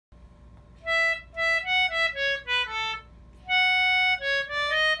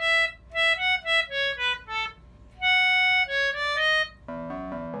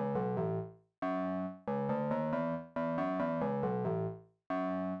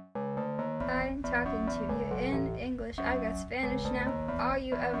talking to you in English. I got Spanish now. All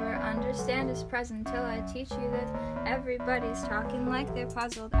you ever understand is present till I teach you that everybody's talking like they're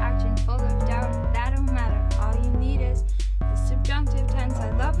puzzled, acting full of doubt. That don't matter. All you need is the subjunctive tense.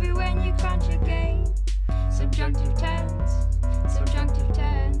 I love it when you conjugate. Subjunctive tense. Subjunctive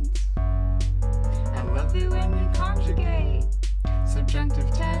tense. I love it when you conjugate. Subjunctive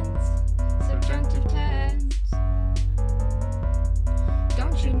tense. Subjunctive tense.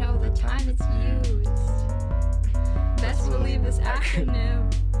 Don't you know the time it's used? Best believe this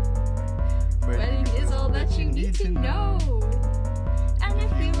acronym. Wedding is all that you need to know. And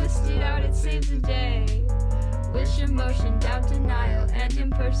if you list it out, it saves a day. Wish, emotion, doubt, denial, and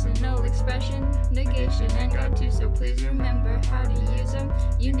impersonal expression, negation, and God too, so please remember how to use them.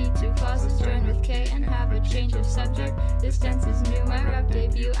 You need two clauses joined with K and have a change of subject. This tense is new, my rap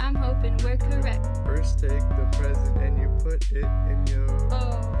debut, I'm hoping we're correct. First take the present and you put it in your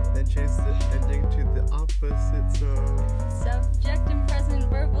then change the ending to the opposite, so subject and present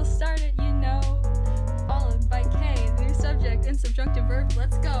verb will start it, you know. Followed by K, new subject and subjunctive verb,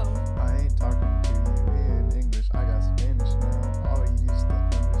 let's go. I ain't talking to you in English, I got Spanish now. All you used to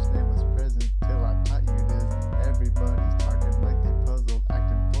understand was present till I taught you this. Everybody's talking like they puzzled,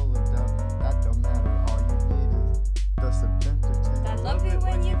 acting full of doubt. That don't matter, all you need is the subjunctive tense. I love it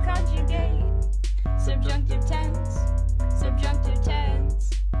when you conjugate. Subjunctive tense. Subjunctive tense.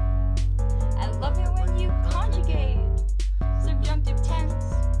 I love it when you conjugate. Subjunctive tense.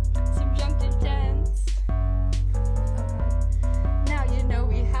 Subjunctive tense. Now you know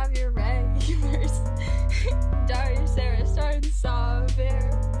we have your regulars. Daria, Sarah, Star, and Saver.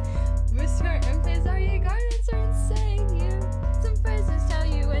 Busker and Pezaria Gardens are insane. You some phrases tell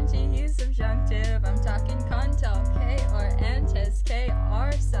you when to use subjunctive. I'm talking contel, K or antes, K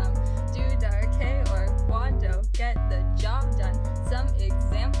or some. Dudar, K or quando, get the job done. Some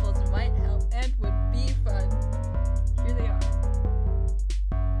examples might help and would be fun. Here they are.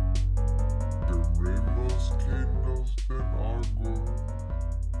 Queremos que nos den algo.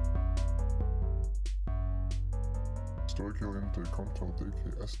 Estoy caliente con tal de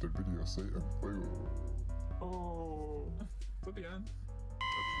que este video sea en fuego. Oh, to the end.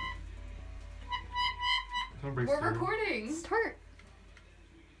 We're recording. Start.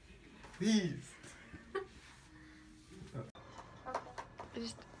 please.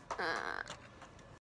 Just